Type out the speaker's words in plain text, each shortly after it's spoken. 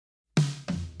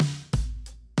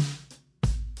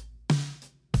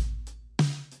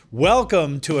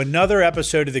Welcome to another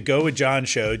episode of the Go with John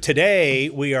Show. Today,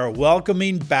 we are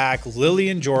welcoming back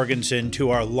Lillian Jorgensen to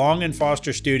our Long &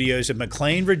 Foster Studios in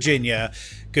McLean, Virginia.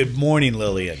 Good morning,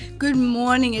 Lillian. Good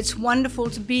morning. It's wonderful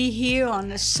to be here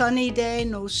on a sunny day,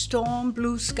 no storm,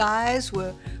 blue skies.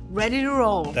 We're ready to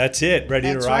roll. That's it,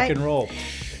 ready to rock and roll.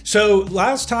 So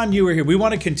last time you were here, we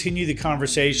want to continue the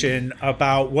conversation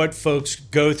about what folks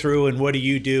go through and what do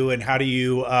you do and how do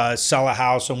you sell a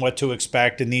house and what to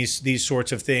expect and these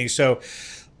sorts of things. So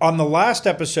on the last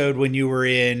episode when you were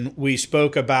in, we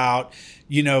spoke about,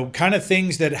 kind of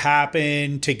things that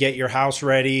happen to get your house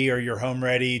ready or your home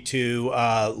ready to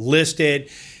list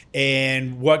it,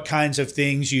 and what kinds of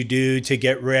things you do to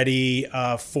get ready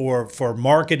for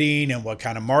marketing and what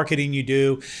kind of marketing you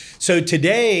do. So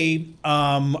today,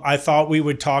 I thought we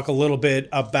would talk a little bit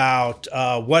about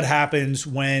what happens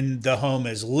when the home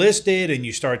is listed and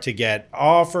you start to get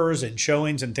offers and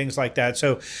showings and things like that.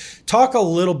 So talk a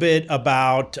little bit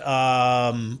about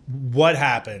what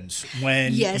happens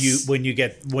when you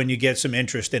get some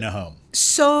interest in a home.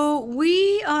 So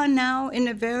we are now in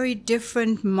a very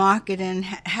different market and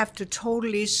have to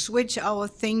totally switch our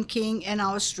thinking and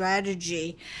our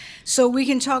strategy. So we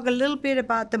can talk a little bit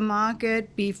about the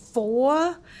market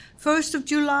before 1st of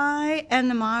July and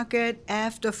the market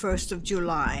after 1st of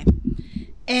July.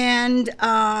 And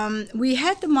we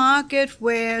had the market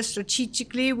where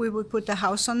strategically we would put the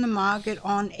house on the market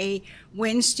on a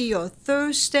Wednesday or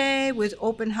Thursday with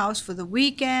open house for the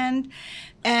weekend,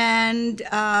 and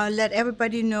let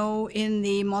everybody know in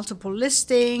the multiple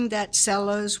listing that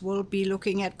sellers will be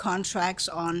looking at contracts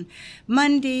on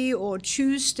Monday or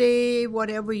Tuesday,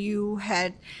 whatever you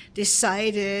had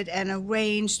decided and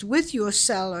arranged with your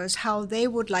sellers how they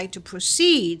would like to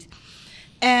proceed.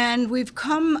 And we've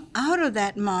come out of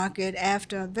that market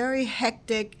after a very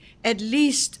hectic, at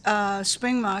least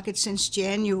spring market since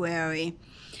January.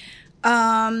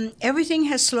 Everything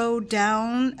has slowed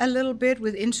down a little bit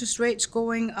with interest rates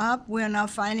going up. We're now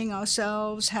finding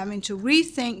ourselves having to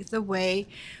rethink the way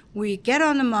we get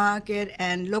on the market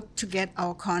and look to get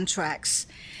our contracts.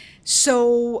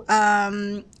 So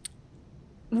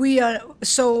we are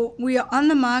on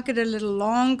the market a little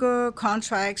longer.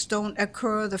 Contracts don't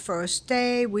occur the first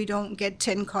day. We don't get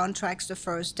 10 contracts the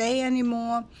first day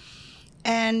anymore.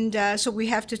 And so we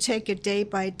have to take it day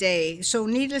by day. So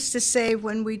needless to say,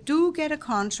 when we do get a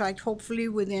contract, hopefully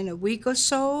within a week or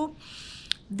so,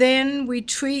 then we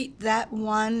treat that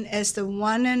one as the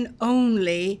one and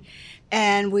only,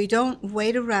 and we don't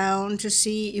wait around to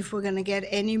see if we're going to get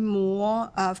any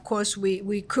more. Of course,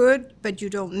 we could, but you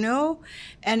don't know.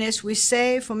 And as we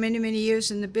say, for many, many years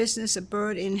in the business, a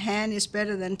bird in hand is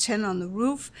better than 10 on the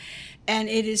roof. And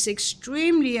it is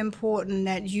extremely important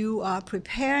that you are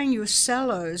preparing your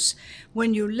sellers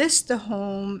when you list the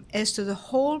home as to the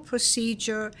whole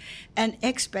procedure and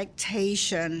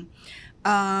expectation.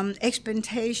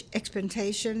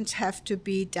 Expectations have to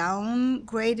be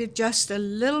downgraded just a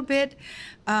little bit.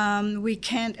 We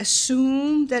can't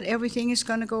assume that everything is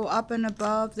going to go up and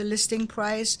above the listing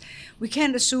price. We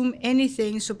can't assume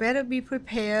anything, so better be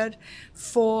prepared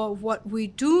for what we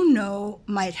do know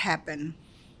might happen.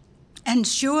 And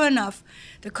sure enough,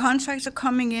 the contracts are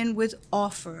coming in with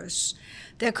offers.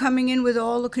 They're coming in with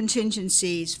all the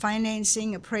contingencies: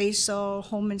 financing, appraisal,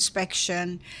 home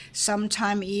inspection,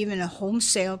 sometime even a home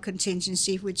sale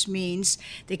contingency, which means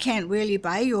they can't really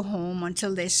buy your home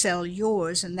until they sell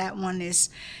yours. And that one is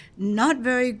not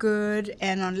very good.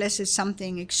 And unless it's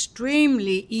something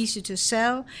extremely easy to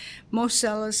sell, most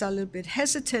sellers are a little bit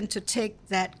hesitant to take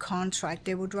that contract.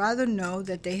 They would rather know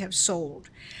that they have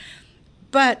sold.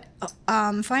 But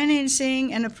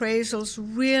financing and appraisals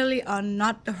really are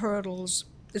not the hurdles.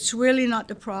 It's really not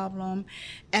the problem.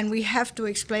 And we have to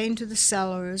explain to the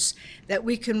sellers that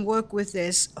we can work with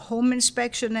this. Home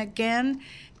inspection, again,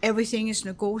 everything is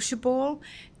negotiable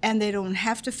and they don't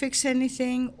have to fix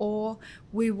anything, or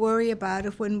we worry about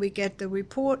it when we get the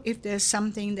report if there's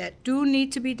something that do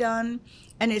need to be done,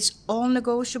 and it's all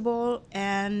negotiable,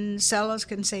 and sellers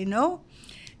can say no.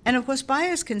 And of course,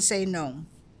 buyers can say no.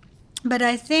 But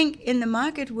I think in the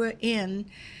market we're in,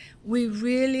 we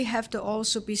really have to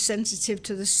also be sensitive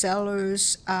to the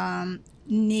seller's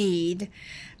need,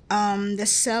 the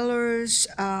seller's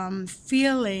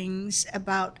feelings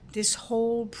about this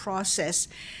whole process.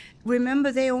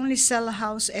 Remember, they only sell a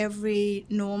house every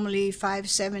normally 5,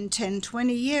 7, 10,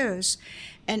 20 years.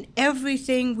 And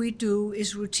everything we do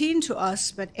is routine to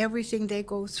us, but everything they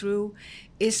go through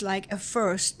is like a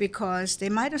first, because they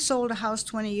might have sold a house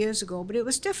 20 years ago, but it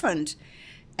was different.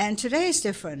 And today is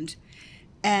different.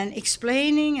 And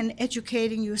explaining and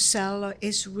educating your seller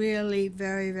is really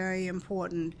very, very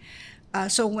important.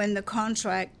 So when the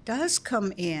contract does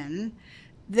come in,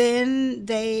 then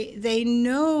they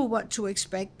know what to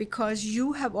expect because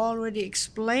you have already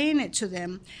explained it to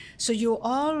them. So you're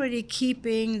already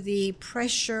keeping the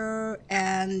pressure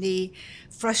and the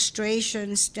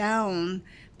frustrations down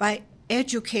by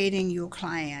educating your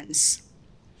clients.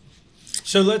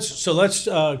 So let's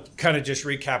kind of just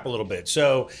recap a little bit.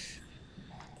 So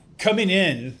coming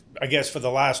in, I guess for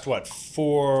the last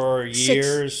 4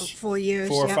 years, 4 years,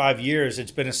 4 or 5 years,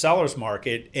 it's been a seller's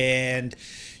market, and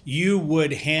you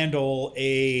would handle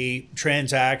a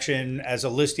transaction as a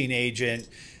listing agent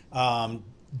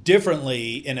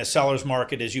differently in a seller's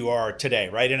market as you are today,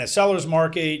 right? In a seller's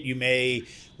market, you may,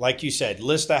 like you said,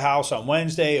 list the house on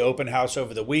Wednesday, open house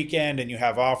over the weekend, and you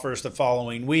have offers the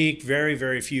following week. Very,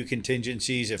 very few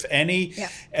contingencies, if any. Yeah.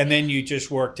 And then you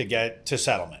just work to get to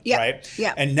settlement, Yeah. right?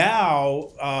 Yeah. And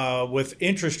now with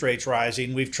interest rates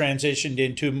rising, we've transitioned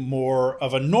into more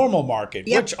of a normal market,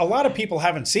 Yep. which a lot of people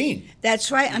haven't seen.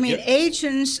 That's right. I mean, Yep.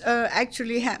 agents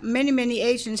actually many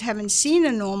agents haven't seen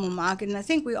a normal market. And I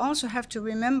think we also have to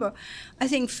remember, I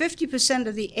think 50%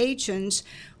 of the agents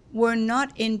were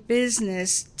not in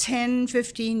business 10,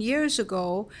 15 years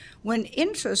ago when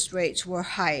interest rates were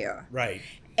higher. Right.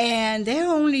 And they're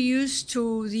only used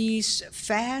to these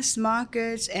fast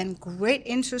markets and great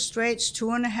interest rates,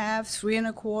 2.5%,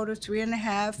 3.25%,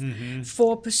 3.5%,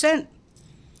 4%.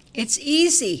 It's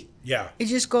easy. Yeah. You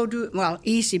just go do, well,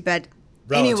 easy, but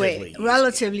Relatively anyway, easy.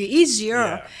 relatively easier.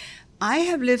 Yeah. I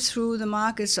have lived through the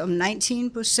markets of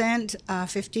 19%,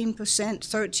 15%,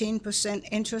 13%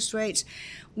 interest rates.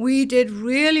 We did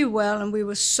really well, and we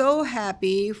were so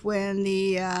happy when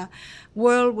the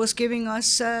world was giving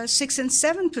us 6 and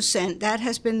 7%. That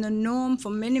has been the norm for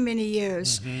many, many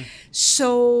years. Mm-hmm.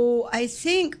 So I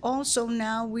think also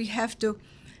now we have to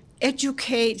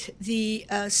educate the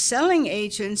selling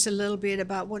agents a little bit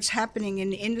about what's happening in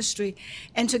the industry.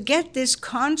 And to get this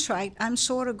contract, I'm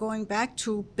sort of going back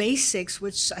to basics,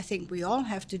 which I think we all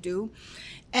have to do.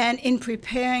 And in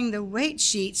preparing the rate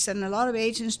sheets, and a lot of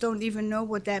agents don't even know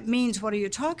what that means. What are you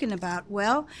talking about?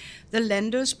 Well, the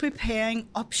lender's preparing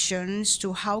options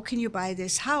to how can you buy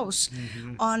this house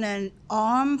on an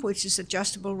ARM, which is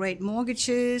adjustable rate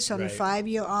mortgages, on Right. a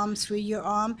 5-year ARM, 3-year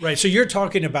ARM. Right. So you're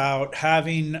talking about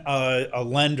having a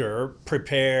lender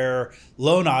prepare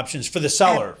loan options for the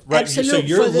seller, right? So Absolute,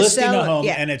 you're for the listing a seller, home,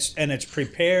 yeah. and it's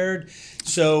prepared.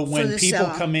 So when the people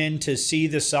seller. come in to see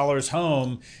the seller's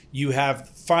home, you have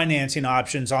financing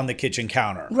options on the kitchen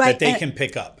counter Right, that they and- can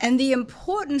pick up. And the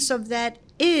importance of that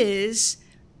is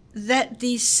that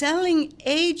the selling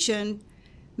agent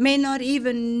may not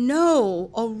even know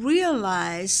or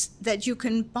realize that you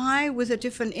can buy with a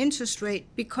different interest rate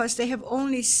because they have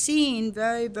only seen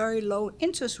very, very low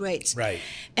interest rates. Right.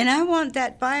 And I want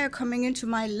that buyer coming into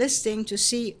my listing to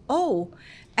see, oh,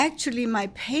 actually my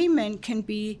payment can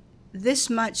be this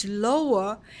much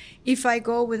lower if I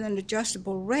go with an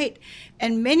adjustable rate.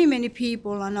 And many, many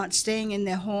people are not staying in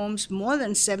their homes more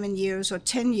than 7 years or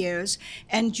 10 years.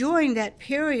 And during that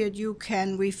period, you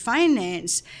can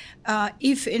refinance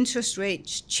if interest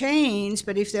rates change.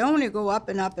 But if they only go up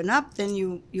and up and up, then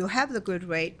you have the good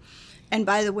rate. And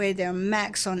by the way, their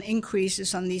max on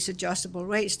increases on these adjustable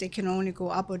rates, they can only go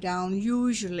up or down,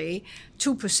 usually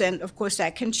 2%. Of course,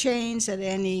 that can change at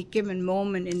any given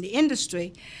moment in the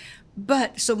industry.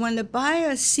 But so when the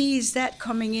buyer sees that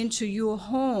coming into your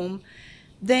home,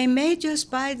 they may just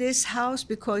buy this house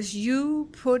because you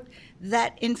put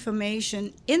that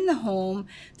information in the home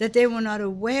that they were not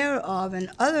aware of,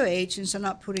 and other agents are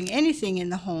not putting anything in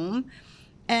the home,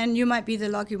 and you might be the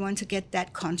lucky one to get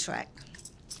that contract.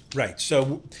 Right.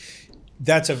 So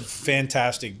that's a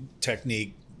fantastic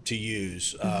technique to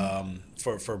use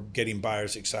for getting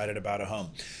buyers excited about a home.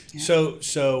 Yeah.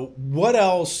 So what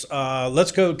else?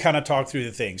 Let's go kind of talk through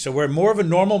the things. So we're in more of a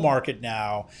normal market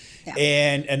now, yeah.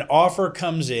 And an offer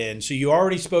comes in. So you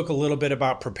already spoke a little bit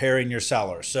about preparing your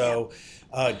seller. So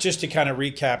just to kind of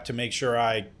recap to make sure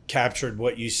I captured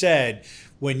what you said,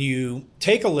 when you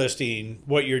take a listing,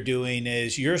 what you're doing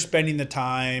is you're spending the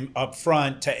time up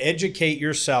front to educate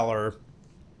your seller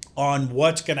on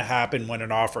what's going to happen when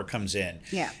an offer comes in.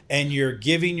 Yeah. And you're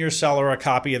giving your seller a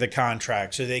copy of the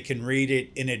contract so they can read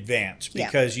it in advance,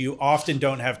 because you often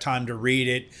don't have time to read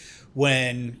it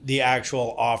when the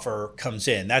actual offer comes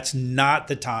in. That's not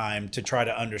the time to try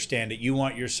to understand it. You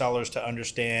want your sellers to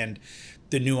understand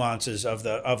the nuances of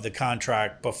the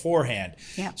contract beforehand.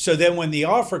 Yeah. So then when the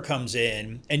offer comes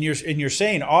in, and you're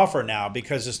saying offer now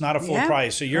because it's not a full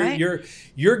price. So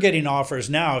you're getting offers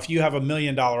now. If you have $1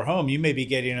 million home, you may be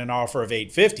getting an offer of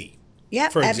 $850. Yeah,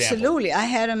 for absolutely. example. I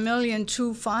had a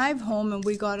 1,250,000 home, and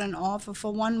we got an offer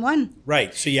for 1.1.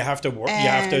 Right. So you have to work. You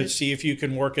have to see if you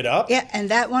can work it up. Yeah, and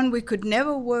that one we could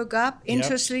never work up. Yep.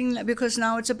 Interestingly, because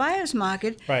now it's a buyer's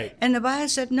market. Right. And the buyer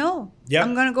said, no, Yep.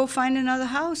 I'm going to go find another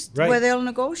house Right. where they'll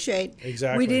negotiate.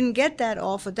 Exactly. We didn't get that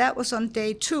offer. That was on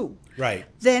day 2. Right.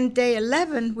 Then day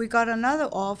 11, we got another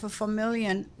offer for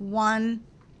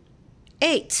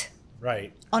 1,180,000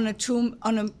 Right. on a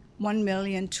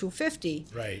 1,250,000.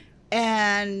 Right.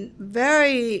 And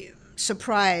very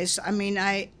surprised. I mean,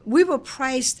 we were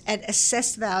priced at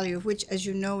assessed value, which, as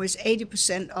you know, is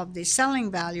 80% of the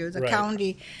selling value. The Right.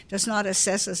 county does not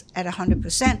assess us at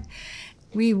 100%.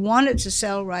 We wanted to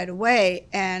sell right away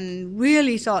and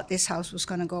really thought this house was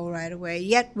going to go right away.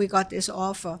 Yet we got this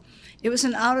offer. It was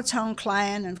an out-of-town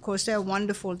client, and of course they're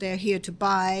wonderful. They're here to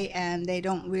buy, and they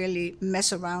don't really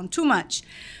mess around too much.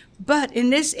 But in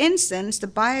this instance, the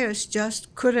buyers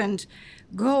just couldn't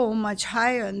go much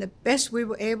higher, and the best we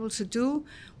were able to do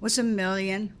was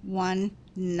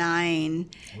 1,190,000.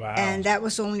 Wow. And that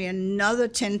was only another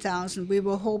 10,000. We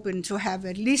were hoping to have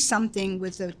at least something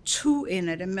with a 2 in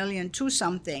it, 1,200,000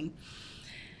 something.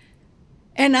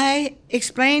 And I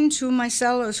explained to my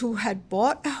sellers who had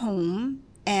bought a home,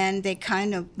 and they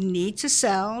kind of need to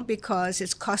sell because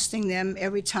it's costing them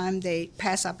every time they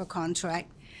pass up a contract.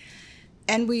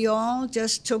 And we all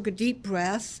just took a deep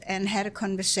breath and had a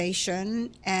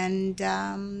conversation, and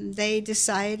they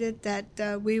decided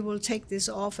that we will take this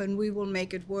off and we will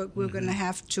make it work. We're going to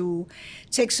have to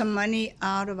take some money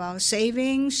out of our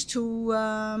savings to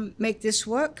make this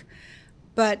work,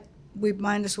 but we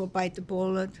might as well bite the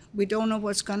bullet. We don't know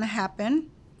what's going to happen.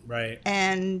 Right.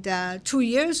 And 2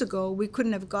 years ago, we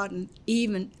couldn't have gotten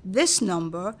even this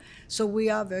number. So we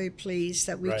are very pleased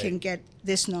that we Right. can get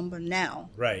this number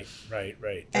now. Right. Right.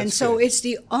 Right. And That's so good. it's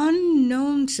the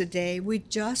unknown today. We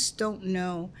just don't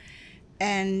know.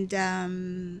 And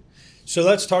So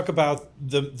let's talk about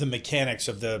the mechanics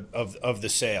of the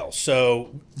sale.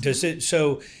 So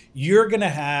you're going to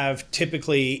have,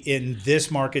 typically in this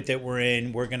market that we're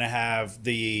in, we're going to have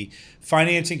the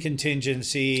financing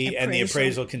contingency and the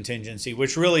appraisal contingency,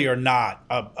 which really are not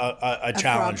a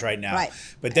challenge right now. Right.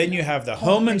 But then you have the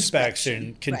home inspection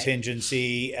Right.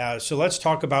 contingency. So let's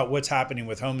talk about what's happening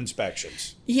with home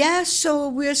inspections. yeah, so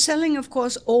we're selling, of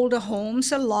course, older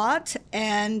homes a lot,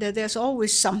 and there's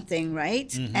always something, right?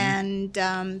 Mm-hmm. And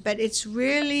but it's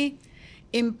really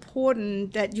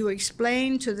important that you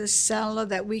explain to the seller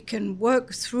that we can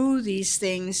work through these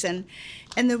things, and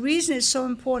the reason it's so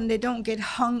important, they don't get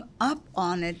hung up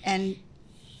on it and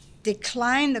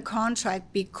decline the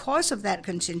contract because of that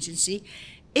contingency,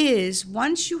 is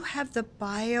once you have the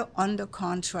buyer under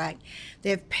contract,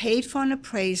 they've paid for an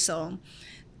appraisal,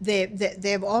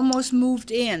 they've almost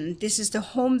moved in, this is the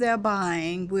home they're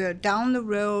buying, we're down the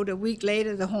road, a week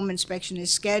later the home inspection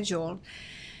is scheduled,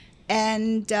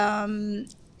 and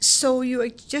so you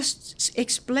just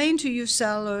explain to your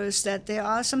sellers that there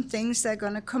are some things that are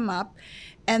going to come up,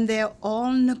 and they're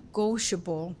all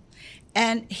negotiable.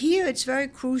 And here it's very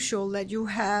crucial that you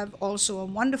have also a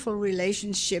wonderful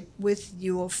relationship with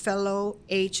your fellow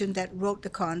agent that wrote the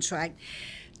contract.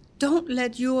 Don't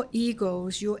let your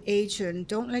egos, your agent,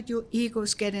 don't let your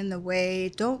egos get in the way.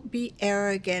 Don't be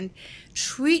arrogant.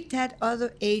 Treat that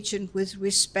other agent with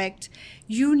respect.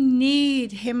 You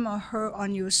need him or her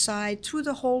on your side through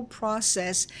the whole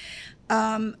process.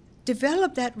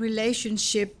 Develop that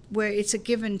relationship where it's a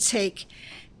give and take.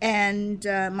 And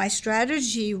my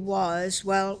strategy was,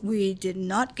 well, we did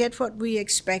not get what we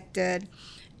expected,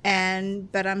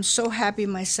 but I'm so happy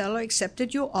my seller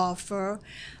accepted your offer.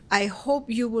 I hope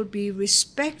you will be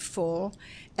respectful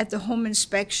at the home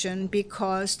inspection,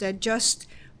 because there just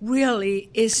really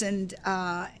isn't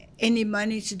any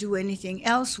money to do anything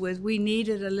else with. We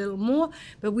needed a little more,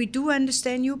 but we do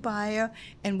understand your buyer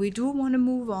and we do want to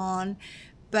move on.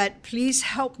 But please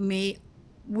help me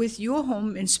with your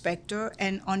home inspector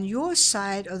and on your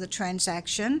side of the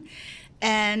transaction.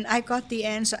 And I got the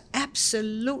answer,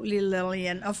 absolutely,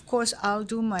 Lillian. Of course, I'll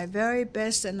do my very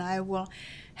best, and I will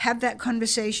have that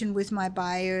conversation with my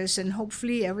buyers, and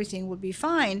hopefully everything will be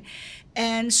fine.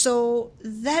 And so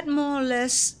that more or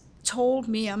less told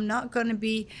me I'm not going to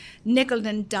be nickel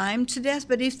and dime to death,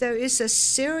 but if there is a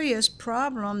serious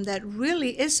problem that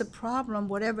really is a problem,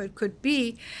 whatever it could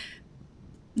be,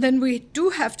 then we do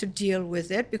have to deal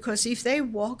with it, because if they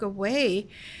walk away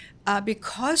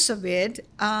because of it,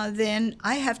 then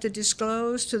I have to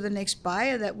disclose to the next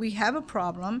buyer that we have a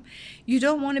problem. You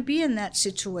don't want to be in that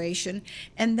situation.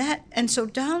 And so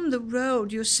down the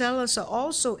road, your sellers are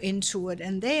also into it,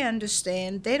 and they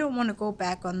understand. They don't want to go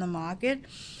back on the market.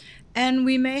 And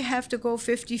we may have to go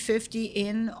 50-50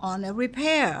 in on a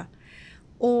repair.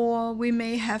 Or we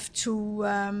may have to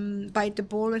bite the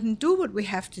bullet and do what we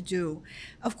have to do.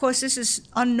 Of course, this is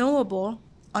unknowable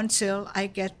until I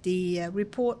get the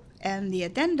report and the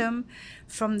addendum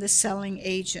from the selling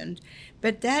agent.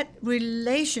 But that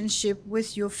relationship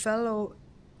with your fellow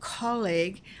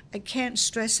colleague, I can't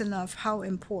stress enough how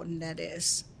important that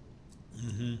is.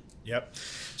 Mm-hmm. Yep.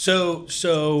 So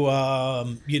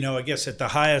I guess at the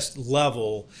highest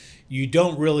level, you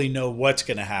don't really know what's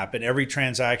going to happen. Every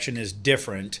transaction is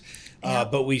different.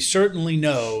 But we certainly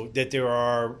know that there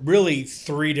are really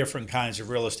three different kinds of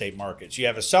real estate markets. You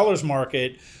have a seller's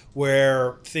market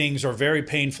where things are very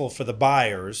painful for the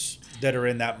buyers that are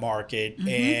in that market,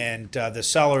 and the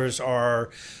sellers are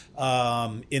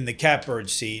in the catbird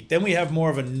seat. Then we have more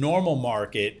of a normal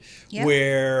market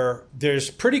where there's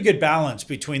pretty good balance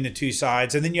between the two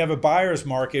sides. And then you have a buyer's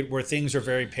market where things are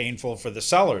very painful for the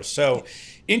sellers. So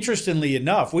interestingly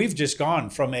enough, we've just gone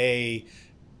from a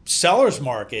seller's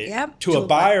market to a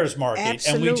buyer's market.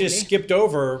 Absolutely. And we just skipped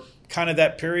over kind of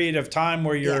that period of time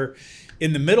where you're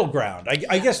in the middle ground.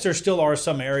 I guess there still are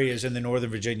some areas in the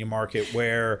Northern Virginia market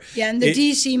where... Yeah, and the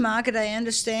D.C. market, I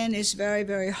understand, is very,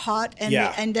 very hot. And,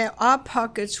 and there are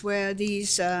pockets where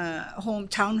these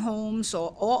townhomes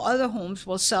or other homes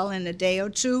will sell in a day or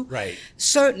two. Right.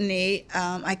 Certainly,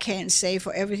 I can't say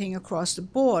for everything across the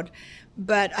board.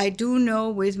 But I do know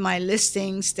with my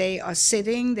listings, they are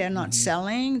sitting, they're not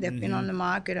selling. They've been on the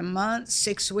market a month,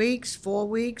 6 weeks, 4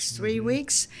 weeks, 3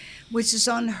 weeks, which is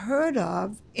unheard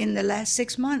of in the last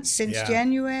 6 months. Since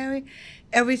January,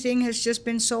 everything has just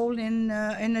been sold in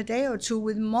a day or two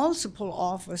with multiple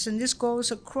offers. And this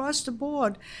goes across the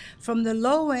board from the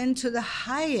low end to the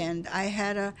high end. I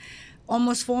had a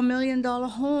almost $4 million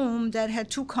home that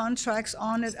had 2 contracts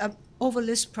on it, over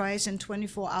list price in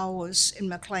 24 hours in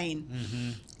McLean.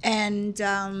 And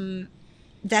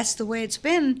that's the way it's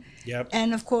been. Yep.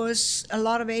 And of course, a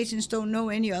lot of agents don't know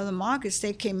any other markets.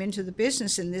 They came into the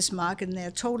business in this market and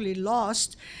they're totally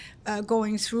lost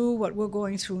going through what we're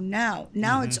going through now.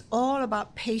 Now it's all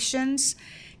about patience.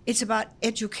 It's about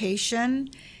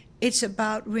education. It's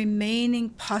about remaining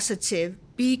positive.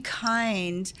 Be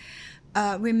kind.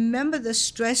 Remember the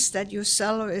stress that your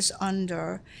seller is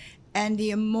under and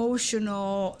the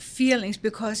emotional feelings,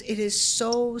 because it is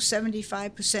so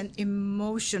 75%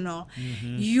 emotional.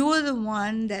 You're the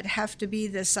one that have to be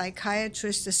the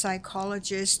psychiatrist, the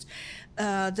psychologist,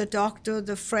 the doctor,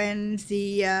 the friend,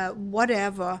 the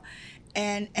whatever,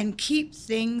 and keep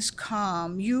things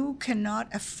calm. You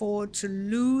cannot afford to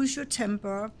lose your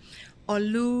temper or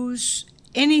lose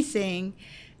anything.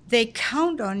 They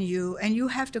count on you, and you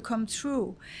have to come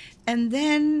through. And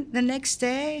then the next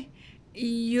day,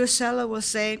 your seller will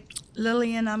say,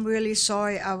 Lillian, I'm really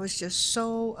sorry. I was just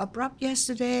so abrupt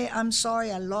yesterday. I'm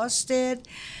sorry I lost it.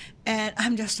 And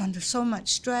I'm just under so much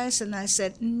stress. And I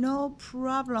said, no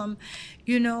problem.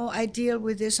 You know, I deal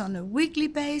with this on a weekly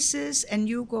basis, and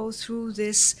you go through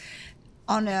this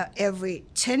on a every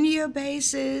 10-year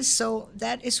basis. So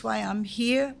that is why I'm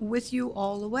here with you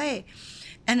all the way.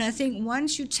 And I think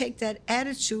once you take that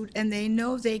attitude and they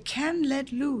know they can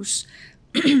let loose,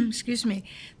 excuse me,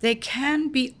 they can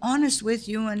be honest with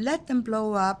you and let them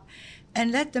blow up and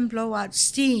let them blow out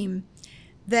steam,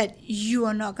 that you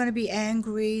are not going to be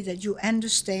angry, that you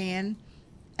understand,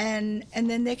 and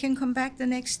then they can come back the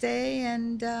next day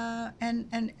and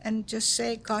just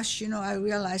say, gosh, you know, I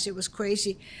realized it was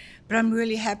crazy, but I'm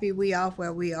really happy we are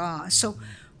where we are. So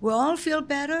we all feel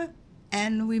better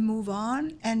and we move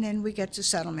on, and then we get to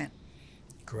settlement.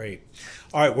 Great.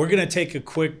 All right, we're going to take a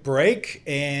quick break,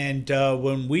 and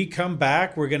when we come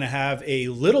back, we're going to have a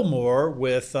little more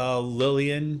with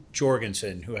Lillian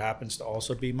Jorgensen, who happens to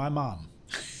also be my mom.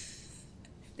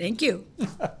 Thank you.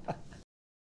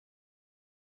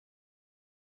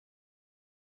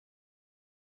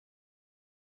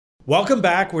 Welcome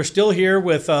back. We're still here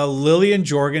with Lillian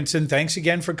Jorgensen. Thanks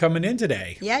again for coming in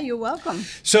today. Yeah, you're welcome.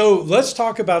 So let's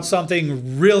talk about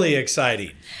something really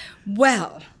exciting.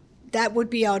 Well, that would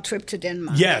be our trip to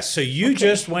Denmark. Yes. So you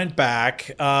just went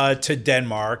back to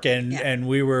Denmark, and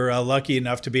we were lucky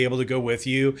enough to be able to go with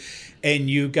you. And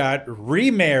you got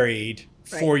remarried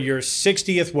for your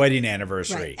 60th wedding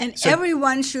anniversary. Right. And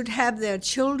everyone should have their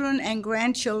children and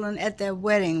grandchildren at their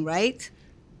wedding, right?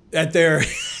 At their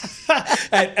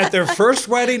at their first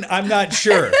wedding, I'm not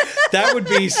sure. That would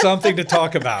be something to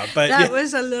talk about. But that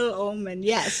was a little omen,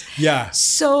 yes. Yeah.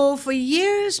 So for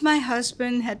years, my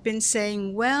husband had been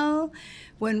saying, well,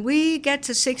 when we get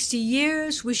to 60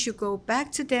 years, we should go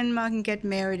back to Denmark and get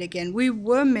married again. We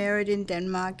were married in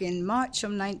Denmark in March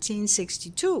of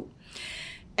 1962.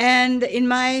 and in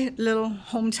my little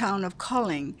hometown of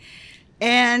Kolding.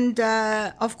 And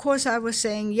of course, I was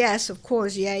saying, yes, of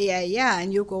course, yeah.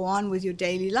 And you go on with your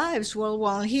daily lives.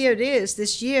 Well, here it is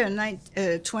this year,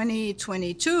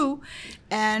 2022,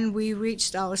 and we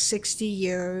reached our 60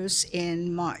 years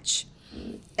in March.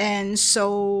 And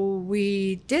so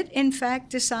we did, in fact,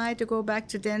 decide to go back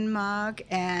to Denmark,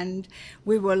 and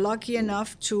we were lucky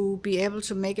enough to be able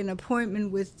to make an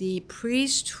appointment with the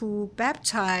priest who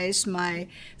baptized my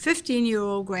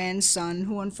 15-year-old grandson,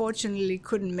 who unfortunately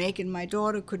couldn't make it. My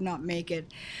daughter could not make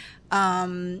it.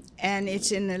 And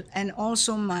and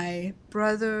also my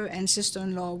brother and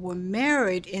sister-in-law were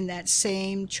married in that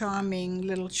same charming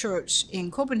little church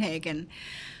in Copenhagen.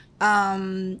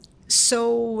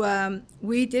 So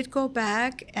we did go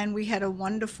back, and we had a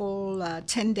wonderful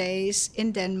 10 days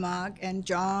in Denmark, and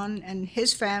John and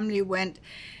his family went,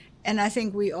 and I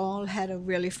think we all had a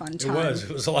really fun time. It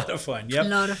was a lot of fun. Yep. A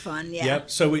lot of fun, yeah. Yep.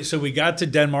 So we got to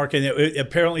Denmark, and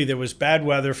apparently there was bad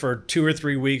weather for 2 or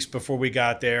 3 weeks before we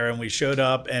got there, and we showed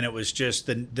up, and it was just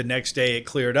the next day it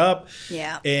cleared up.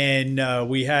 Yeah. And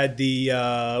we had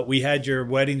your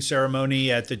wedding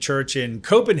ceremony at the church in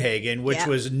Copenhagen, which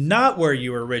was not where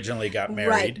you originally got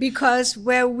married. Right, because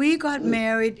where we got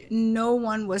married, no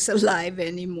one was alive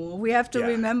anymore. We have to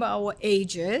remember our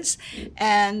ages,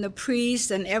 and the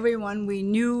priest and everyone we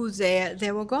knew there,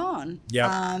 they were gone. Yep.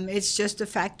 It's just a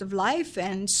fact of life,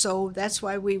 and so that's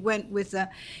why we went with a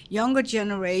younger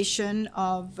generation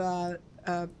of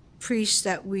priests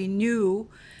that we knew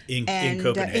in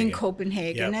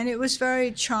Copenhagen. Yep. And it was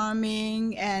very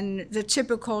charming, and the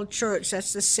typical church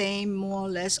that's the same more or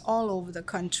less all over the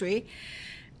country.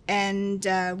 And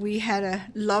we had a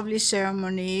lovely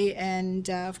ceremony, and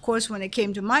of course when it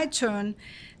came to my turn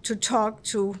to talk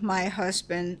to my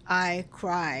husband, I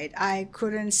cried. I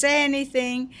couldn't say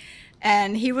anything,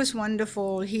 and he was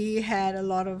wonderful. He had a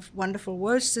lot of wonderful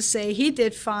words to say. He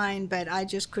did fine, but I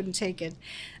just couldn't take it.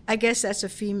 I guess that's a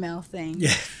female thing.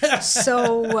 Yeah.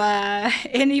 So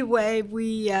anyway,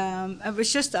 it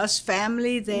was just us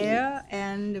family there,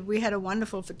 and we had a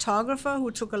wonderful photographer who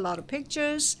took a lot of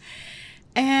pictures.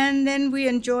 And then we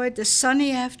enjoyed the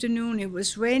sunny afternoon. It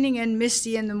was raining and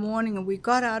misty in the morning, and we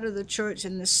got out of the church,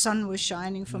 and the sun was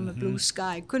shining from a blue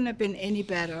sky. Couldn't have been any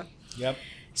better. Yep.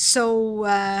 So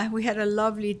we had a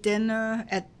lovely dinner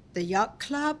at the yacht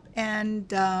club,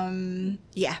 and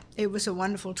it was a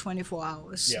wonderful 24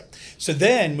 hours. Yeah. So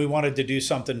then we wanted to do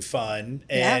something fun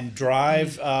and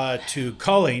drive to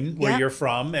Kolding, where you're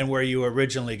from and where you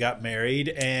originally got married.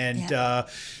 And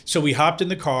so we hopped in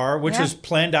the car, which was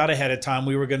planned out ahead of time.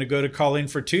 We were going to go to Kolding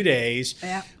for 2 days.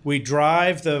 Yeah. We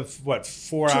drive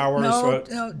 4 hours?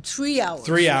 No, 3 hours.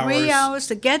 3 hours. 3 hours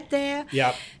to get there.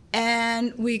 Yep.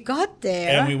 And we got there.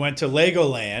 And we went to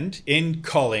Legoland in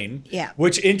Kolding. Yeah.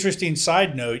 Which, interesting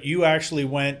side note, you actually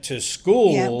went to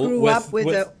school. Yeah, grew up with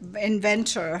the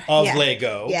inventor of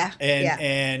Lego. Yeah.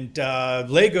 And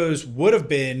Legos would have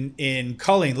been in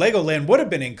Kolding. Legoland would have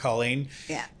been in Kolding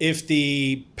if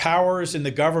the powers in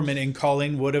the government in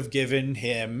Kolding would have given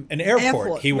him an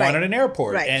airport. He wanted an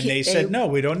airport. Right. And they said, no,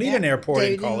 we don't need an airport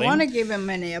in Kolding. They didn't want to give him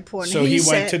an airport. So he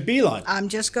went to Billund. I'm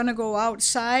just going to go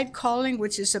outside Kolding,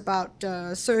 which is about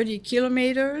 30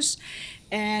 kilometers,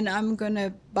 and I'm going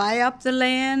to buy up the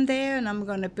land there, and I'm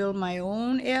going to build my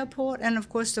own airport. And of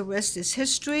course, the rest is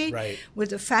history. Right. With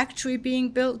the factory being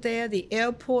built there, the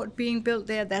airport being built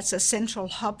there, that's a central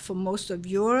hub for most of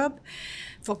Europe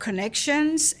for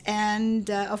connections. And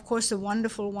of course, the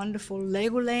wonderful, wonderful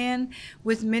Legoland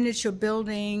with miniature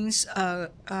buildings,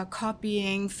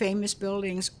 copying famous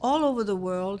buildings all over the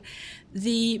world.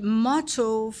 The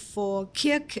motto for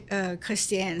Kirk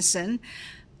Christiansen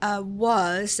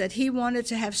was that he wanted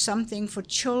to have something for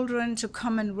children to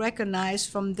come and recognize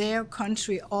from their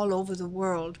country all over the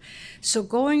world. So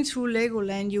going through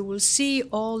Legoland, you will see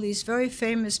all these very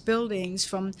famous buildings,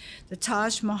 from the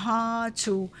Taj Mahal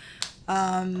to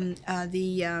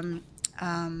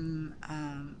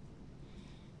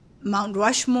Mount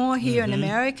Rushmore here in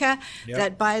America,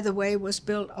 that, by the way, was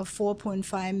built of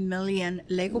 4.5 million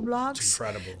Lego blocks. It's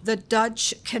incredible. The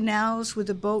Dutch canals with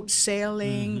the boats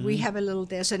sailing. We have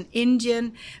there's an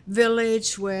Indian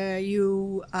village where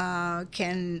you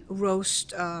can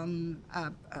roast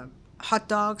hot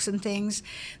dogs and things.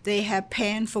 They have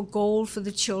pan for gold for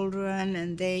the children,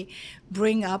 and they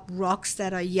bring up rocks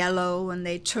that are yellow, and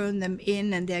they turn them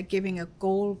in, and they're giving a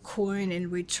gold coin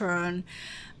in return.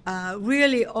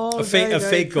 Really all a very,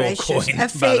 very fake gold precious.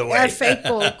 coin, by the way. A fake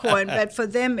gold coin, but for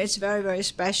them it's very, very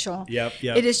special. Yep.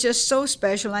 It is just so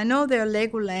special. I know there are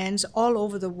Legolands all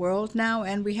over the world now,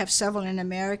 and we have several in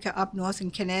America, up north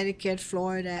in Connecticut,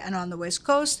 Florida, and on the West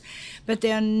Coast, but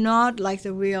they're not like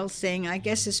the real thing. I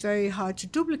guess it's very hard to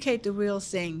duplicate the real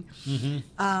thing.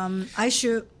 I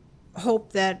should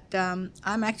hope that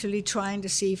I'm actually trying to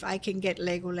see if I can get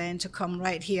Legoland to come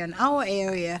right here in our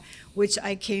area, which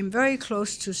I came very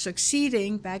close to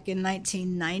succeeding back in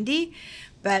 1990.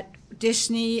 But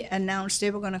Disney announced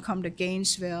they were going to come to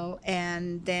Gainesville,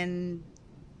 and then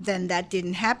that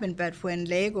didn't happen. But when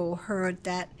Lego heard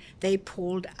that, they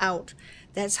pulled out.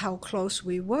 That's how close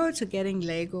we were to getting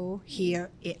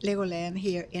Legoland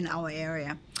here in our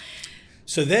area.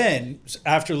 So then,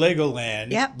 after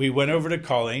Legoland, Yep. we went over to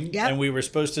Culling, Yep. and we were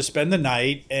supposed to spend the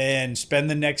night and spend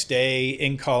the next day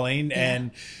in Culling.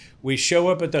 And we show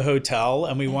up at the hotel,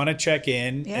 and we want to check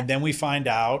in, Yeah. and then we find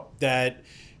out that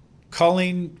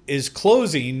Culling is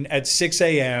closing at 6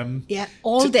 a.m. Yeah,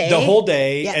 all day. The whole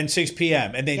day, Yeah. and 6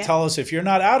 p.m. And they Yeah. tell us if you're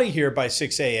not out of here by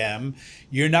 6 a.m.,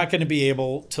 you're not going to be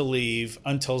able to leave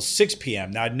until 6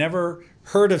 p.m. Now, I'd never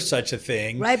heard of such a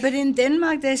thing. Right, but in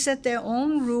Denmark they set their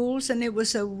own rules, and it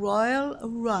was a royal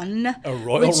run. A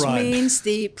royal which run. means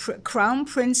the crown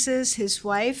princess, his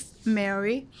wife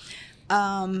Mary,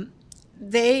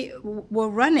 they were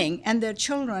running, and their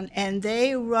children, and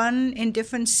they run in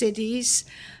different cities.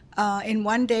 In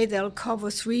one day, they'll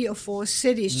cover 3 or 4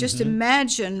 cities. Just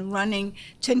imagine running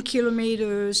 10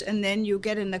 kilometers, and then you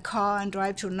get in the car and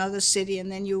drive to another city,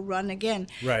 and then you run again.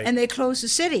 Right. And they close the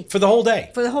city For the whole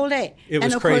day. for the whole day. It was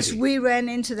and of crazy. course, we ran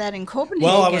into that in Copenhagen.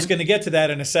 Well, I was going to get to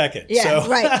that in a second. Yeah, So,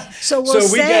 right. So we'll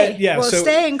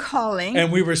stay in Culling.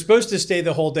 And we were supposed to stay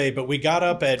the whole day, but we got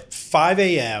up at 5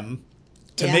 a.m.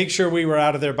 to Yeah. make sure we were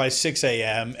out of there by 6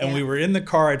 a.m. And Yeah. we were in the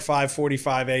car at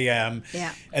 5:45 a.m. Yeah.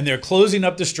 And they're closing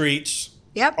up the streets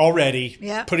Yep. already,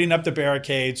 Yep. putting up the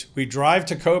barricades. We drive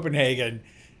to Copenhagen,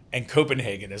 and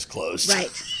Copenhagen is closed. Right.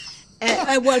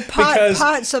 Because-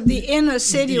 parts of the inner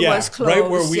city was closed. right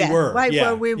where we were. Right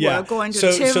Yeah, where we yeah. were, going to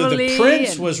so Tivoli. the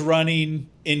prince and- was running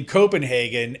in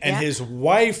Copenhagen, and Yeah. his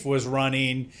wife was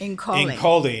running In Kolding.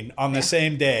 Kolding on the Yeah.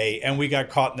 same day, and we got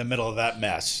caught in the middle of that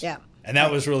mess. Yeah. And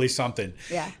that was really something.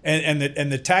 Yeah. And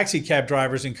the taxi cab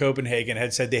drivers in Copenhagen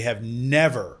had said they have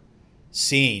never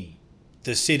seen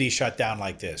the city shut down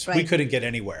like this. We Right. couldn't get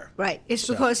anywhere. Right. It's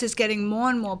because it's getting more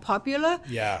and more popular.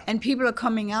 Yeah. And people are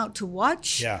coming out to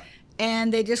watch. Yeah.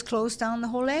 And they just close down the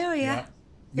whole area.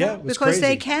 Yeah. Yeah, it was because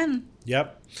they crazy. can.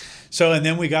 Yep. So and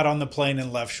then we got on the plane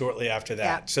and left shortly after that.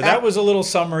 Yeah. So that was a little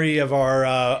summary of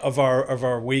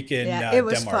our week in It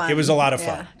was Denmark. fun. It was a lot of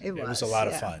Yeah, fun. it was a was, lot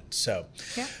of yeah. fun. So,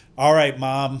 Yeah. all right,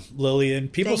 Mom Lillian.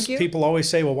 Thank you. People always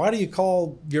say, "Well, why do you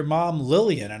call your mom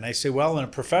Lillian?" And I say, "Well, in a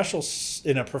professional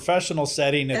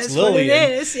setting, it's That's Lillian." what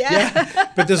it is. Yeah.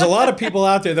 But there's a lot of people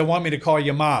out there that want me to call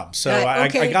you Mom. So Right,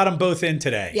 okay. I got them both in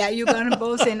today. Yeah, you got them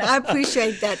both in. I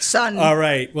appreciate that, son. All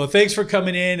right. Well, thanks for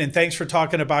coming in, and thanks for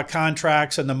talking about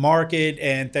contracts and the market,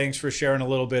 and thanks for sharing a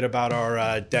little bit about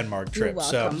our Denmark trip. You're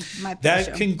welcome. So My that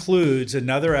pleasure. concludes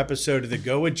another episode of the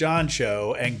Go with John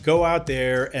show, and go out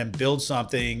there and build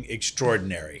something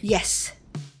extraordinary. Yes.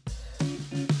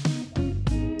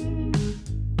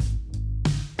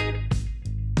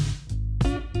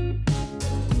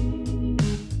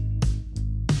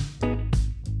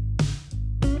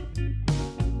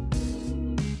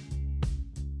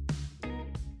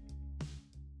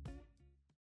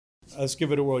 Let's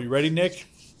give it a whirl. You ready, Nick?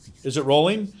 Is it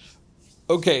rolling?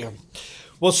 Okay.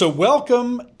 Well, so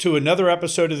welcome to another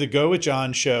episode of the Go with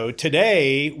John show.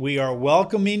 Today, we are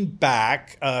welcoming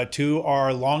back to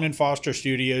our Long and Foster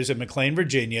studios in McLean,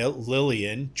 Virginia,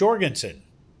 Lillian Jorgensen.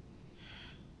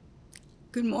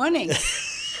 Good morning.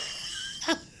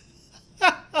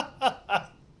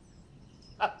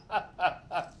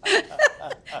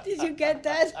 Did you get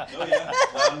that? Oh yeah,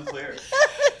 loud and clear.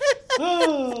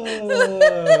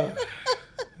 Oh.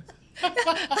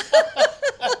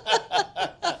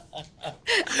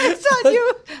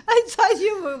 I thought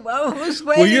you were was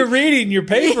waiting. Well, you're reading your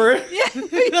paper.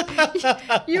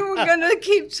 You were gonna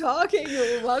keep talking. You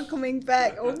were welcoming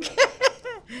back. Okay.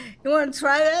 You want to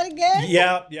try that again?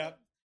 Yeah.